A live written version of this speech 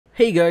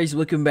Hey guys,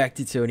 welcome back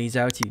to Tony's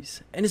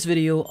How-Tos. In this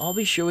video, I'll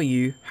be showing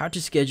you how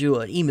to schedule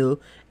an email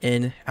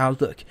in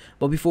Outlook.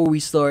 But before we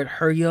start,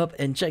 hurry up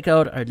and check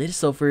out our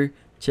latest software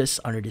just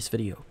under this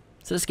video.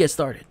 So let's get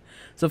started.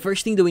 So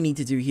first thing that we need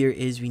to do here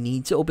is we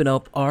need to open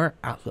up our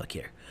Outlook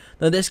here.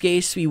 Now in this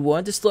case, we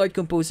want to start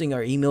composing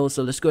our email,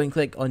 so let's go and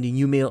click on the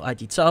new mail at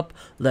the top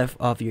left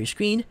of your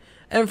screen.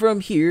 And from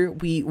here,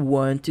 we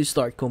want to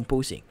start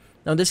composing.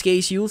 Now in this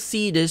case, you'll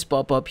see this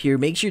pop up here.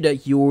 Make sure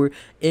that you're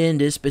in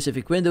this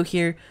specific window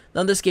here.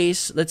 Now in this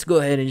case, let's go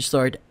ahead and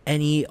start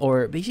any,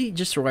 or basically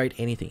just write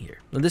anything here.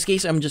 In this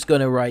case, I'm just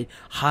gonna write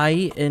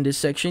hi in this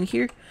section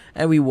here,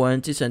 and we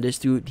want to send this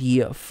to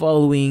the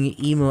following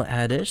email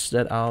address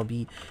that I'll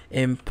be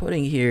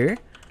inputting here,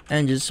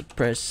 and just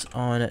press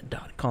on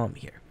 .com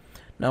here.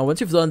 Now,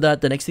 once you've done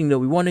that, the next thing that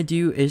we want to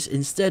do is,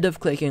 instead of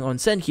clicking on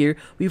send here,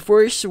 we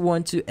first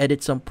want to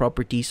edit some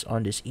properties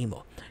on this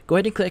email. Go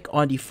ahead and click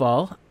on the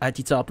file at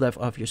the top left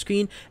of your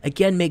screen.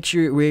 Again, make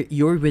sure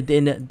you're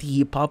within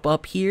the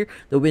pop-up here,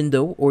 the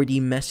window, or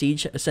the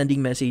message,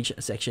 sending message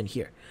section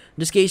here. In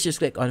this case, just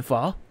click on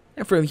file.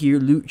 And from here,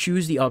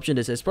 choose the option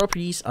that says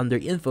properties under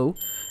info.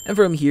 And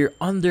from here,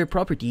 under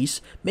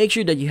properties, make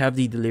sure that you have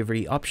the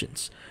delivery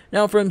options.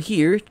 Now from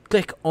here,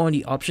 click on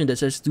the option that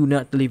says do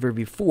not deliver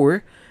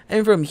before.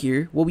 And from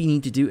here, what we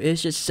need to do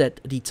is just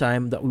set the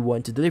time that we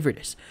want to deliver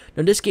this.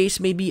 Now in this case,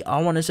 maybe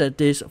I want to set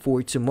this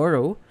for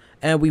tomorrow.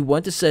 And we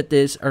want to set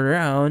this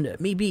around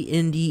maybe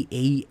in the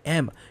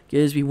AM,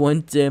 because we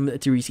want them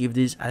to receive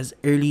this as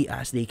early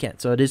as they can.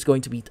 So it is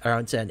going to be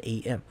around 10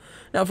 AM.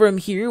 Now from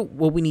here,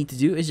 what we need to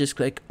do is just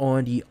click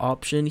on the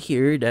option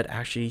here that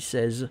actually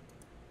says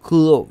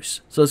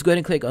close. So let's go ahead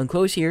and click on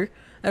close here.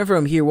 And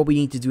from here, what we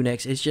need to do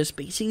next is just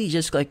basically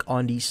just click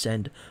on the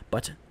send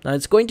button. Now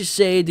it's going to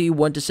say, do you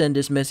want to send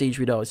this message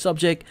without a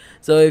subject?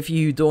 So if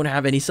you don't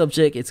have any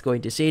subject, it's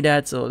going to say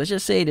that. So let's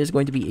just say there's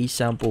going to be a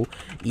sample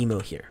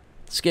email here.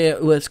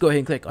 Let's go ahead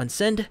and click on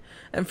send,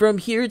 and from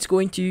here it's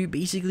going to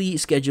basically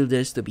schedule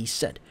this to be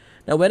sent.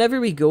 Now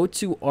whenever we go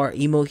to our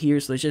email here,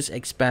 so let's just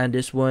expand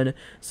this one.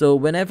 So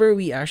whenever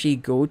we actually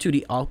go to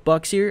the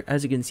outbox here,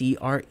 as you can see,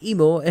 our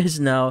email is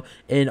now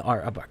in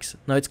our outbox.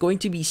 Now it's going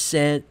to be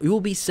sent, it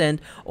will be sent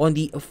on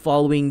the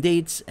following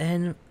dates,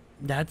 and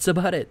that's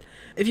about it.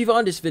 If you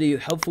found this video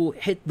helpful,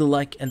 hit the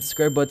like and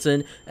subscribe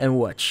button and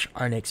watch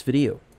our next video.